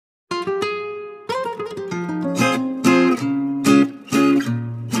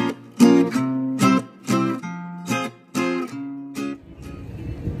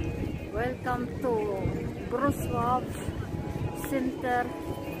Wrocław Center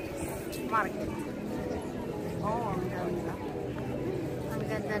Market. Oh, ang ganda. Ang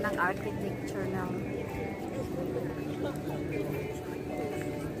ganda ng architecture ng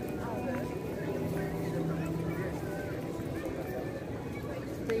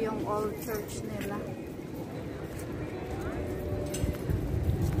ito yung old church nila.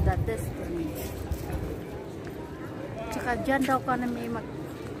 The Destiny. Tsaka dyan daw ka na may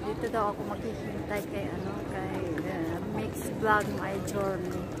dito daw ako maghihintay kay mix vlog my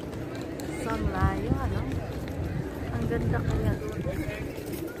journey. So, ang layo, ang ganda kaya doon.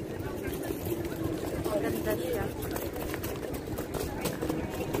 Ang ganda siya.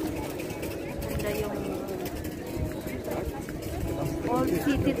 Ganda yung old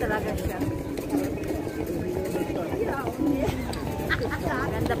city talaga siya.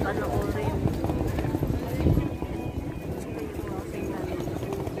 Ganda panoorin.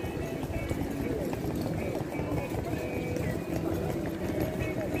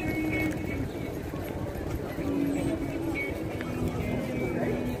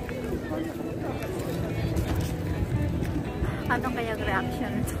 Ano kayang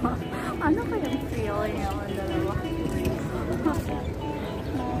reaction ito? Ano kayang feeling ng dalawa?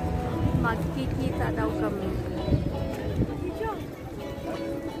 Magkikita daw kami.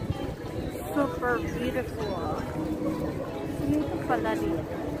 Super beautiful. Dito pala dito.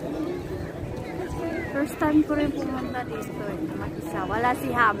 First time ko rin pumunta dito. Mag-isa. Wala si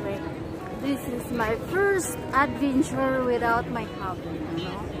Habe. This is my first adventure without my Habe.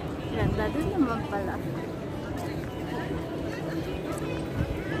 Ganda din naman pala.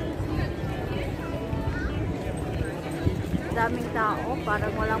 Daming tao,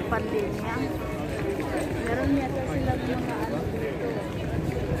 parang walang pandemya. Meron yata silang mga dito.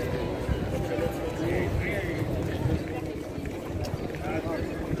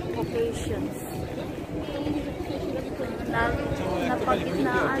 Occasions.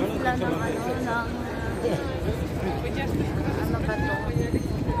 Napagitnaan sila ng ano ba to?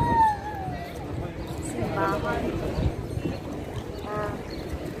 Simbahan.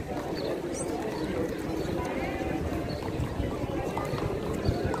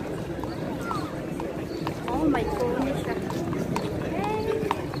 Oh, may kone siya. Hey!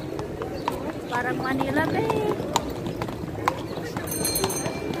 Parang Manila, babe.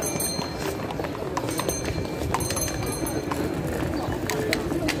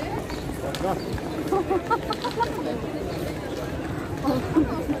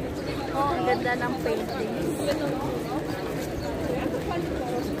 Oh, ang ganda ng paintings.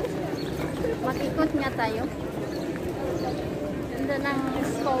 Makikot nga tayo. Ganda ng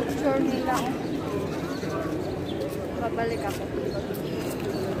sculpture nila. Babalik ako.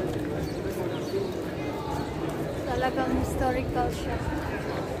 Talagang historical siya.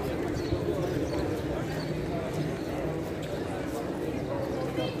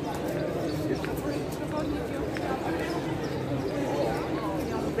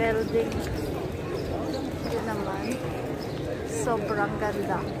 Yung building. Yun naman. Sobrang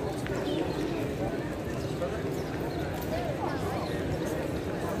ganda.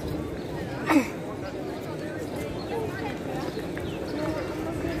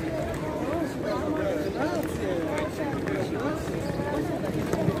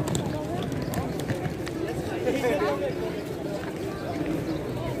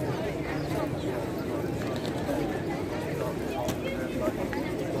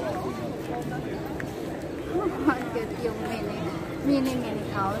 Yung mini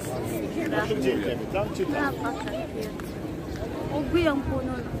house. Napaka-cute. Ugoy ang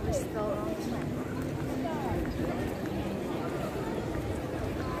puno ng restaurant.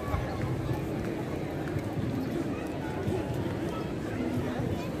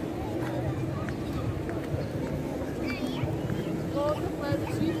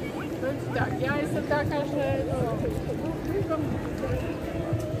 Ja, jestem taka, że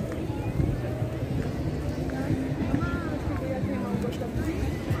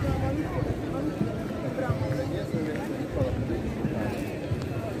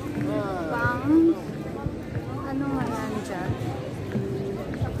ano nga yan dyan?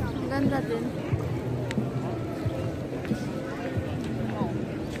 Ganda din.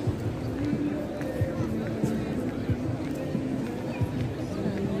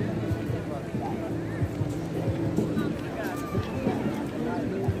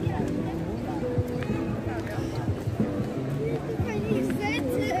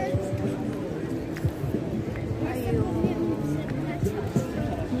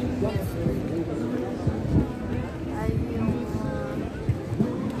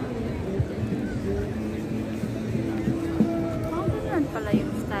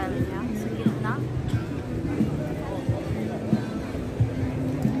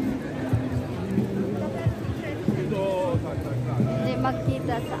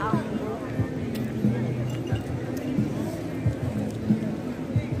 magkita sa angle.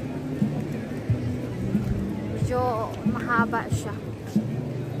 Medyo mahaba siya.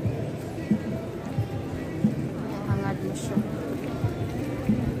 Hangad mo siya.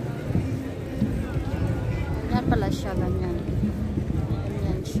 Ganyan pala siya, ganyan.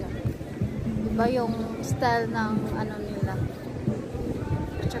 Ganyan siya. Iba yung style ng ano nila.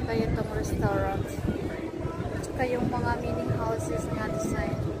 At saka itong restaurant. At saka yung mga meeting houses na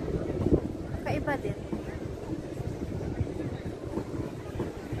design. Kaiba din.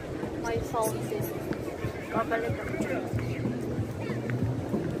 May fountain. Babalik ako.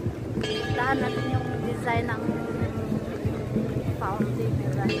 Tahan natin yung design ng fountain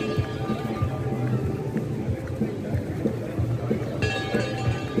nila.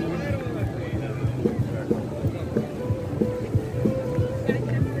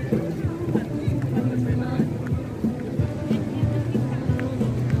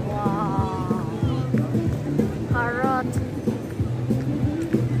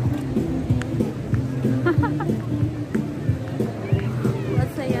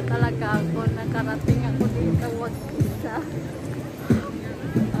 Masaya talaga ako. Nakarating ako dito. Wag isa.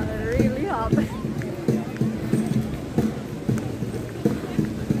 I'm really happy.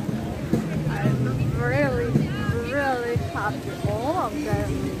 I'm really happy. Oh, ang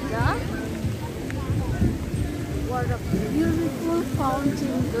ganda. What a beautiful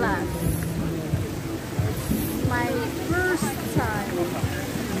fountain glass. It's my first time.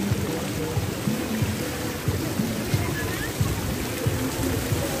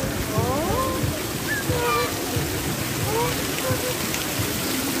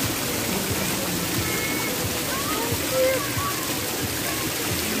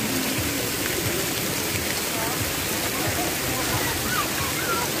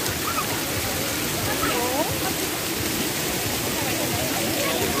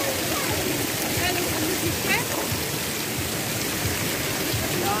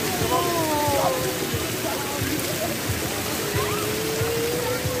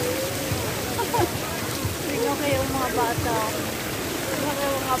 Tingnan kayo mga bata. Tingnan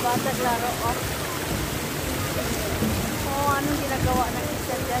kayo mga bata laro. Oh, anong ginagawa ng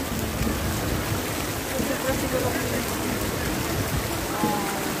isa dyan? Siguro.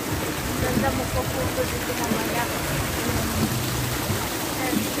 Ganda mo po photo dito mamaya.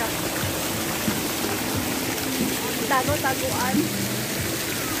 Headshot. Tago-taguan.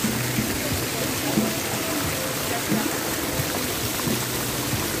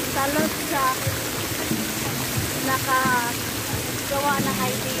 Salot sa nakagawa ng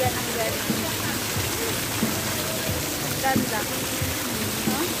idea ng ganun. Ganda.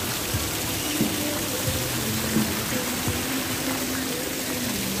 Huh?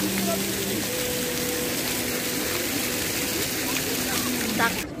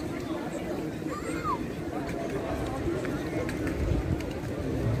 Tak.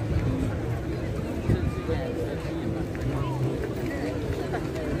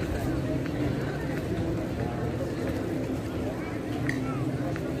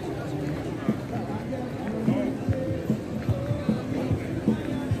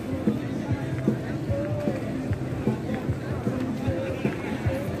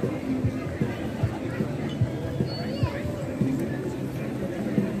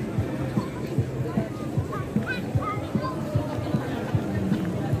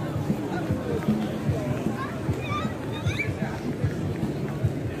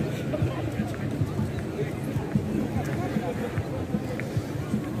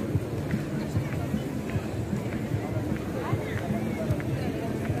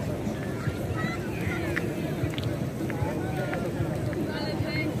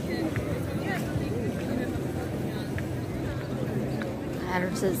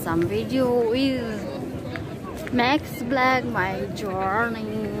 There's some video with Max Black, my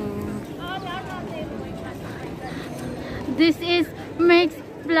journey. This is Max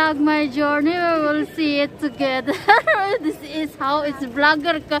Black, my journey. We will see it together. This is how it's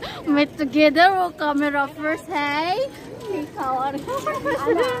vlogger met together. We'll camera first. Hey, hey,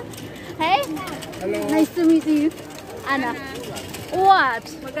 hello. Nice to meet you, Anna. What?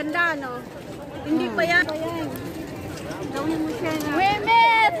 Maganda, no? Hindi pa yan. Gawin mo siya na... We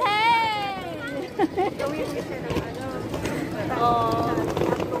met! Hey! Gawin mo siya na ano... Oh.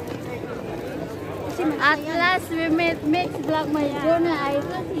 At last we met Max Black, my journey. I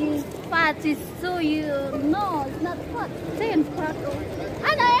thought he's fat. He's so no, it's not fat. Same fat.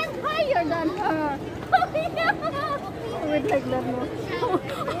 And I am higher than her. Wait like that, no?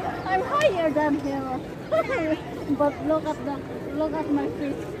 I'm higher than him. But look at my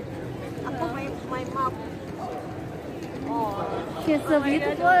face. Ako my map. Oh, she's so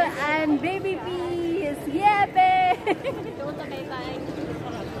beautiful and baby peas. Yeah, babe. Doon sa kay kain.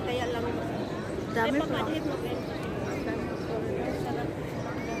 Kaya lang. Dami pa.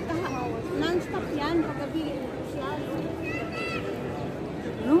 Non-stop yan. Paggabi.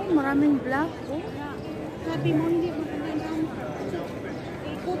 No, maraming black. Oh. Sabi mo, hindi mo kailangan.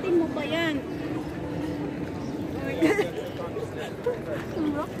 Ikutin mo ba yan?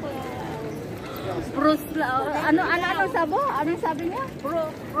 Bruce Lau. Ano sabo? Anong sabi niya?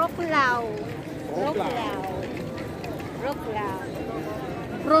 Wrocław.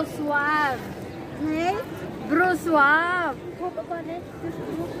 Wrocław. Hey? Wrocław. What about it? This is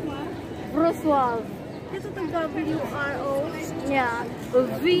Wrocław. Wrocław. This is the W-R-O. Yeah.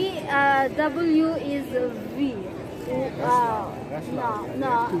 W is V.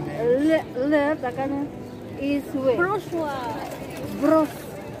 No. Takkan is W. Wrocław.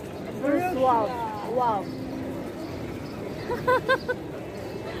 Wrocław. Wow.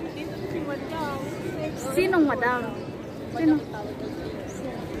 Sinong madam? Sino?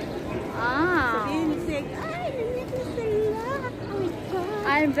 Ah.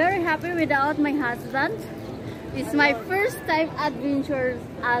 I'm very happy without my husband. It's my first time adventure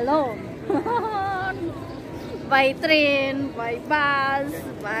alone. By train, by bus,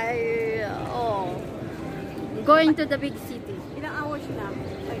 by going to the big city. Ilang hours lang?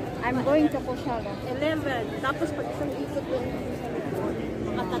 I'm going to Coachella. 11. Tapos pag isang ikot lang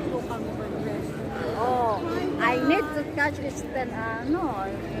makatatlo kang rest. Oh, I need to catch it then no,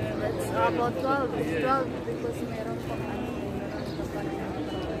 it's about 12. It's 12 because meron pang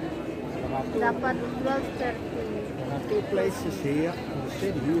dapat 12:30. There are two places here in the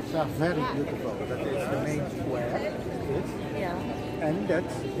city which are very beautiful. That is the main square, Yeah. and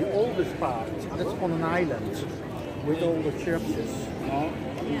that's the oldest part. That's on an island with all the churches.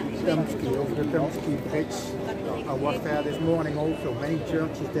 Tumsky, over the Tumsky Bridge. I was there this morning also. Many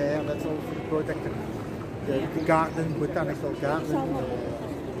churches there. That's also protected. The garden, botanical garden.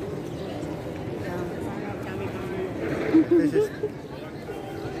 This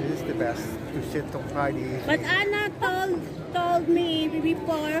is the best to sit on Friday evening. But Anna told me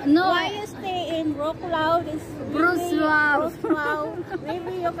before, No. why you stay in Wrocław? Wrocław.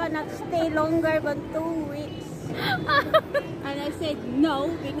 Maybe you cannot stay longer than 2 weeks. And I said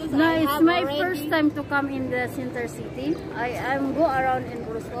no, because No, I it's have my already... first time to come in the center city. I'm go around in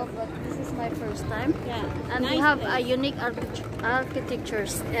Wrocław, but this is my first time. Yeah, And we nice have place. a unique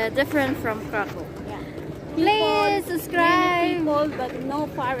architectures, different from Krakow. Yeah. Please subscribe. Many people, but no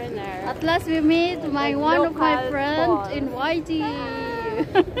foreigner. At last we meet my Like one of my local friends Paul. in YT.